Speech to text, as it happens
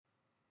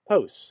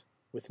Pos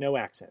with no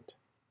accent.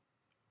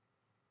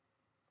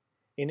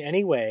 In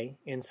any way,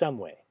 in some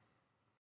way.